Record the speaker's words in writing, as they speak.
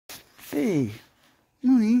Hey,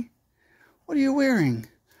 Mooney, what are you wearing?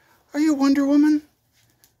 Are you Wonder Woman?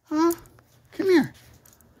 Huh? Come here.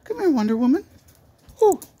 Come here, Wonder Woman.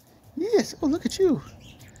 Oh, yes. Oh, look at you.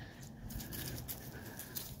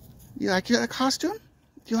 You like that costume?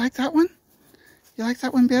 Do you like that one? You like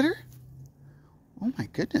that one better? Oh my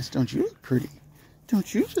goodness, don't you look pretty?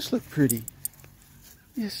 Don't you just look pretty?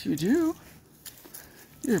 Yes, you do.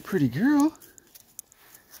 You're a pretty girl.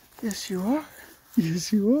 Yes, you are.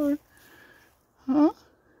 Yes, you are. Huh?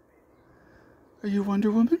 Are you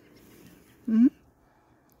Wonder Woman? Hmm?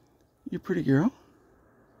 You pretty girl?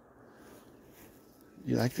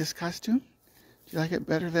 You like this costume? Do you like it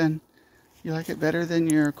better than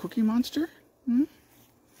your Cookie Monster? Hmm?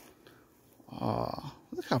 Aw,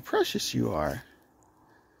 look how precious you are.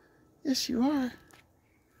 Yes, you are.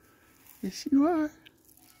 Yes, you are.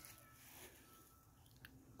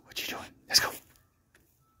 What you doing? Let's go.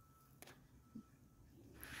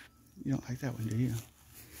 You don't like that one, do you?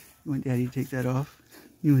 You want Daddy to take that off?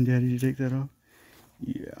 You want Daddy to take that off?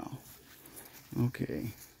 Yeah. Okay.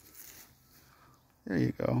 There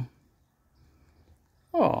you go.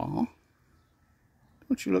 Aw.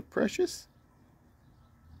 Don't you look precious?